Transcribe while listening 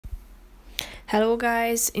Hello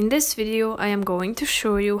guys, in this video I am going to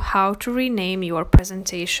show you how to rename your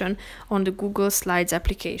presentation on the Google Slides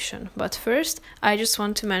application. But first, I just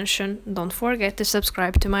want to mention, don't forget to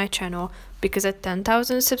subscribe to my channel, because at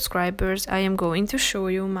 10,000 subscribers I am going to show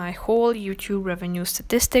you my whole YouTube revenue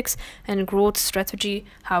statistics and growth strategy,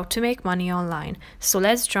 how to make money online. So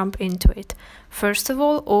let's jump into it. First of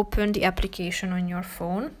all, open the application on your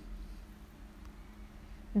phone.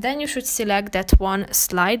 Then you should select that one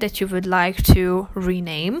slide that you would like to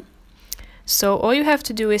rename. So all you have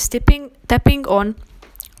to do is tapping on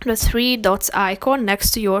the three dots icon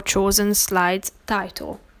next to your chosen slide's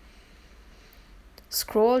title.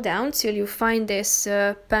 Scroll down till you find this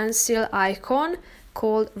pencil icon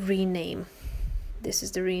called rename. This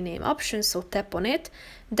is the rename option, so tap on it,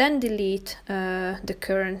 then delete the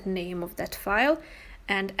current name of that file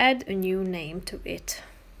and add a new name to it.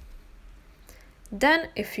 Then,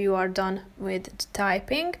 if you are done with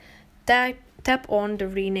typing, tap on the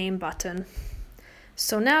rename button.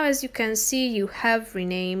 So now, as you can see, you have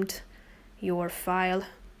renamed your file.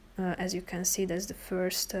 As you can see, that's the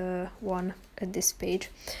first one at this page.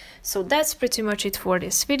 So that's pretty much it for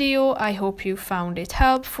this video. I hope you found it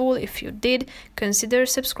helpful. If you did, consider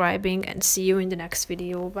subscribing and see you in the next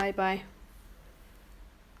video. Bye bye.